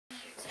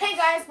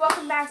guys,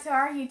 welcome back to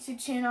our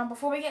YouTube channel.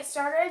 Before we get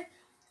started,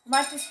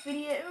 like this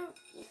video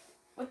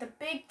with a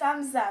big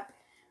thumbs up.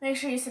 Make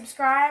sure you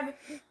subscribe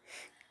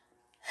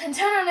and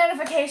turn on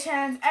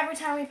notifications. Every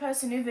time we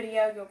post a new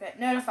video, you'll get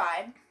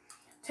notified.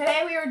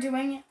 Today we are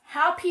doing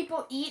how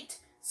people eat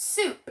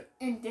soup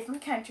in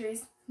different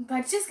countries.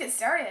 Let's just get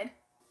started.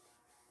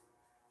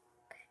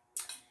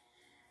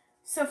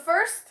 So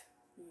first,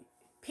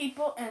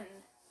 people in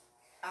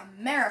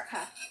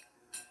America.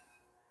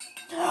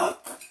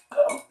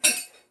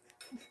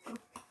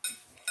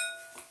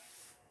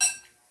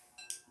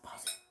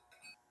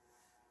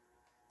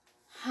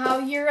 How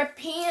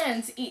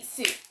Europeans eat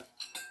soup.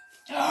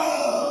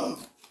 How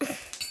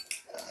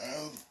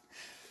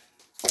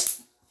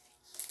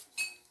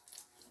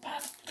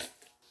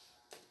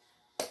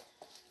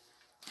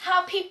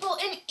people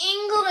in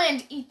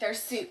England eat their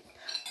soup.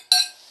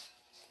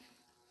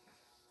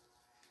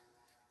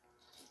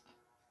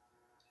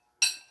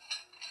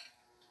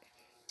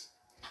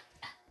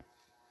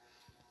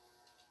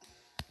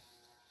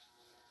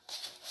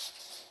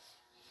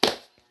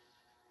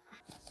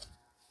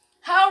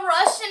 How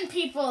Russian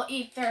people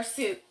eat their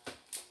soup.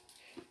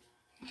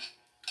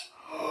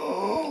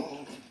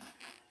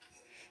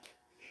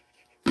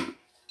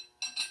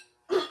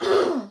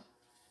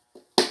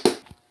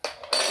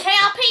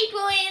 How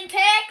people in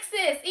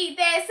Texas eat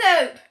their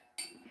soup.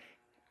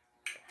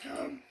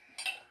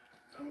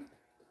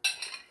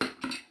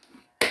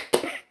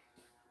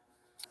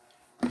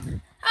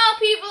 How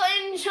people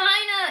in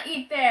China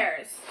eat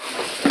theirs.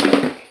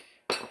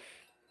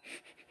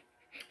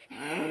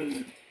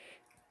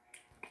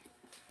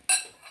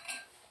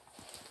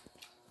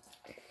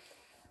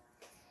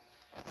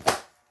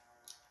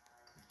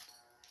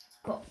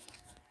 Cool.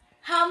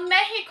 How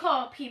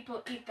Mexico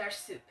people eat their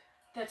soup.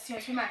 That's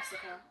here to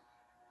Mexico.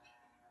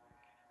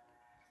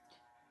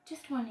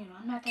 Just one,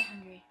 I'm not that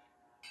hungry.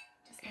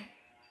 Just one.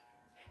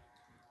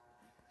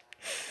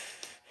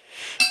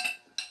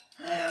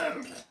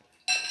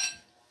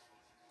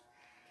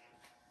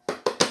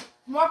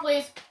 More,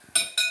 please.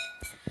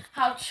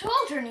 How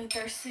children eat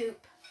their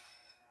soup.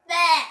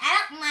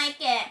 I don't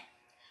like it.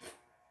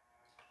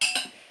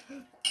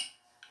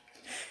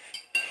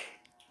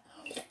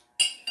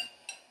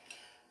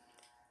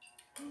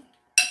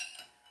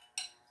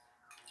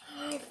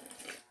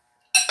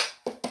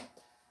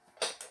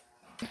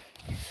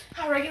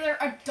 How regular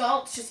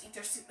adults just eat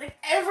their soup. Like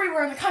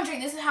everywhere in the country,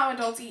 this is how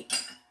adults eat.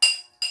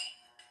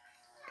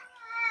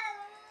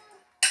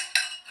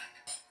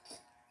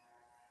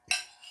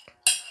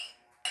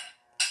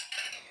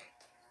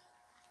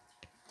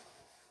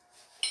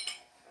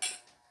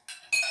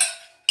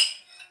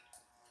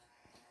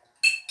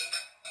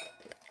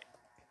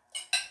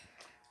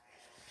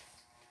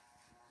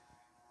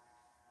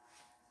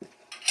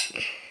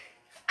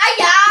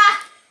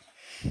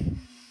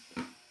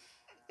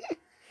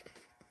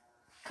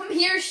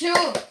 Here,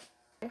 shoot.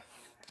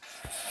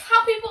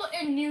 How people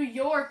in New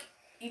York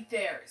eat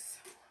theirs.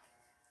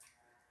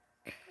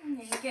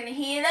 You're gonna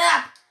heat it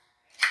up.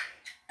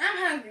 I'm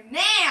hungry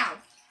now.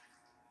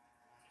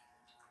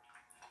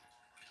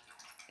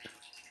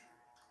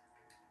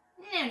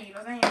 No,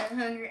 Needles, I ain't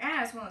hungry.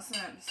 I just want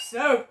some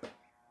soap.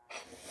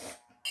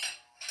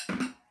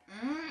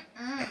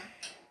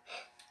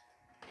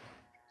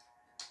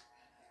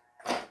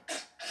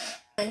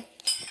 Thank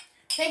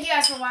you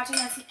guys for watching.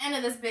 That's the end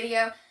of this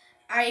video.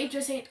 I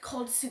just ate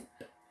cold soup.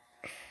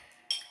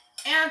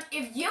 And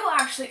if you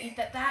actually eat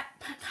that,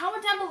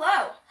 comment down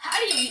below. How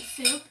do you eat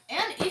soup?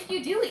 And if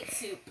you do eat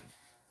soup.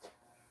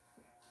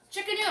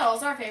 Chicken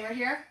noodles, our favorite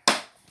here.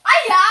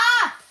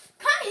 Aya!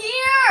 Come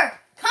here!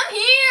 Come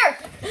here!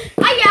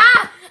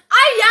 Aya!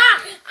 Aya!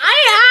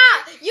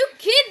 Aya! You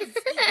kids!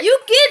 You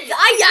kids!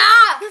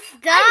 Aya!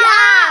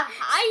 Aya!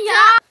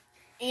 Aya!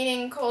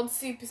 Eating cold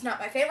soup is not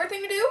my favorite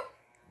thing to do,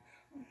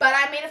 but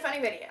I made a funny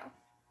video.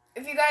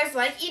 If you guys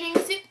like eating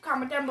soup,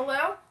 comment down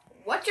below.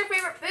 What's your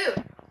favorite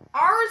food?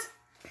 Ours,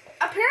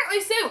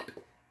 apparently soup.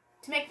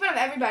 To make fun of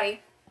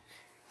everybody.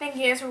 Thank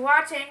you guys for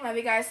watching. Love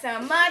you guys so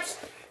much.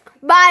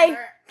 Bye.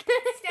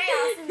 Stay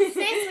awesome,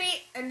 stay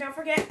sweet, and don't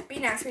forget, be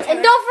nice to each other.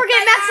 And don't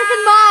forget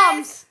Mexican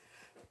moms.